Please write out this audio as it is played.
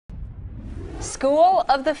School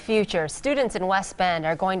of the Future. Students in West Bend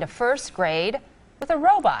are going to first grade with a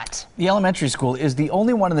robot. The elementary school is the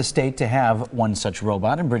only one in the state to have one such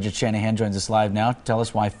robot, and Bridget Shanahan joins us live now to tell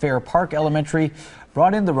us why Fair Park Elementary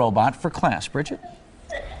brought in the robot for class. Bridget?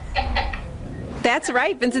 That's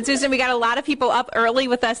right, Vincent, Susan. We got a lot of people up early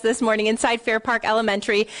with us this morning inside Fair Park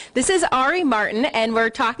Elementary. This is Ari Martin, and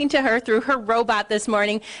we're talking to her through her robot this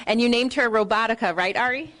morning. And you named her Robotica, right,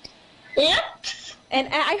 Ari? Yep. And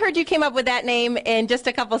I heard you came up with that name in just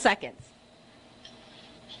a couple seconds.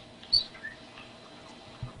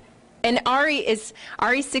 And Ari's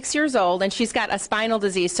 6 years old, and she's got a spinal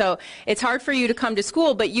disease, so it's hard for you to come to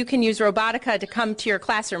school, but you can use Robotica to come to your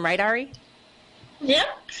classroom, right, Ari? Yep.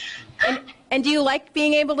 And do you like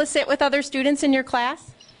being able to sit with other students in your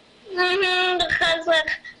class? Because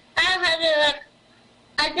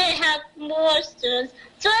I did have more students,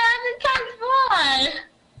 so I have more.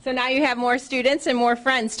 So now you have more students and more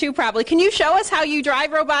friends too, probably. Can you show us how you drive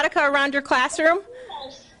Robotica around your classroom?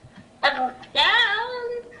 I go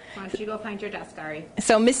down. Why don't you go find your desk, Ari?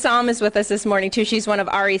 So Miss Psalm is with us this morning too. She's one of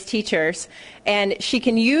Ari's teachers, and she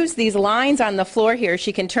can use these lines on the floor here.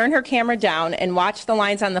 She can turn her camera down and watch the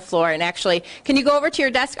lines on the floor. And actually, can you go over to your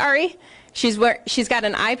desk, Ari? She's got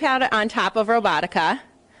an iPad on top of Robotica.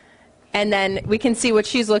 And then we can see what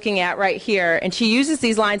she's looking at right here. And she uses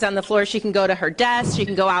these lines on the floor. She can go to her desk. She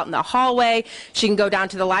can go out in the hallway. She can go down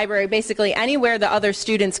to the library, basically anywhere the other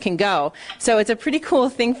students can go. So it's a pretty cool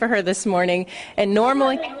thing for her this morning. And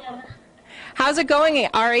normally, how's it going,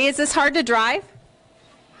 Ari? Is this hard to drive?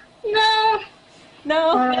 No.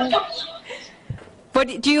 No?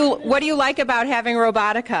 What do you like about having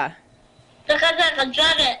Robotica? Because I can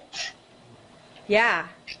drive it. Yeah.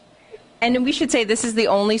 And we should say this is the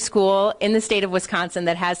only school in the state of Wisconsin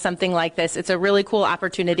that has something like this. It's a really cool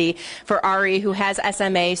opportunity for Ari, who has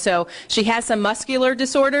SMA. So she has some muscular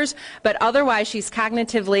disorders, but otherwise she's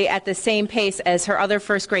cognitively at the same pace as her other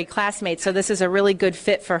first grade classmates. So this is a really good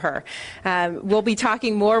fit for her. We'll be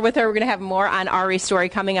talking more with her. We're going to have more on Ari's story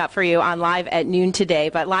coming up for you on Live at noon today.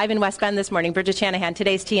 But live in West Bend this morning, Bridget Shanahan,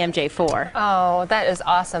 today's TMJ4. Oh, that is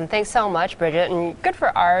awesome. Thanks so much, Bridget. And good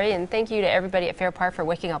for Ari. And thank you to everybody at Fair Park for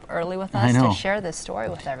waking up early with us to share this story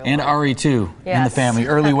with everyone. And Ari, too, and the family.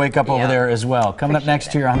 Early wake up over there as well. Coming up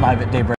next here on Live at Daybreak.